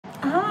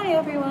Hi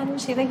everyone,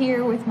 Sheila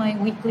here with my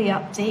weekly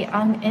update.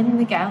 I'm in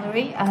the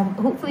gallery.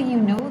 Hopefully you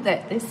know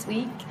that this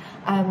week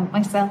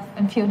myself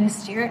and Fiona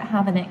Stewart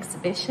have an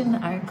exhibition,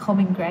 Our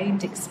Common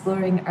Ground,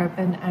 Exploring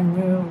Urban and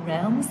Rural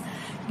Realms.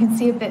 You can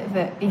see a bit of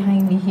it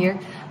behind me here.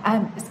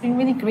 It's been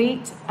really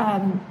great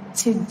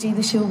to do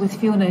the show with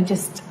Fiona. It's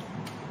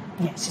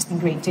just been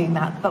great doing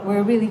that. But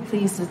we're really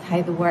pleased with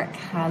how the work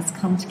has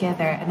come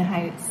together and how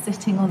it's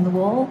sitting on the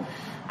wall,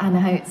 and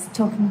how it's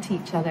talking to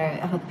each other,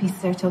 how the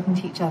pieces are talking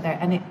to each other.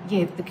 And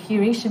the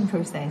curation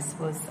process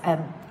was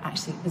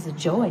actually it was a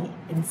joy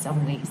in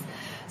some ways.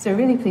 So we're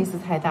really pleased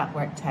with how that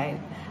worked out.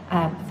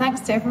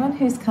 Thanks to everyone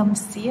who's come to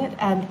see it.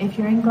 And if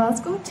you're in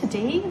Glasgow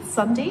today,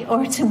 Sunday,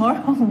 or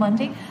tomorrow,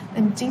 Monday,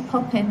 then do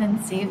pop in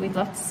and see it. We'd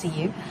love to see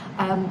you.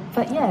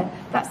 But yeah,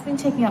 that's been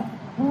taking up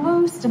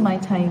most of my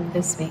time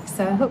this week,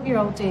 so I hope you're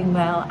all doing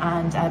well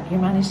and you're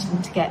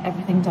managing to get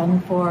everything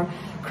done for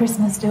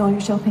Christmas, do all your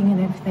shopping and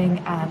everything,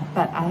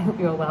 but I hope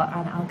you're all well,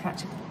 and I'll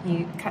catch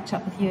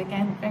up with you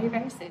again very,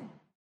 very soon.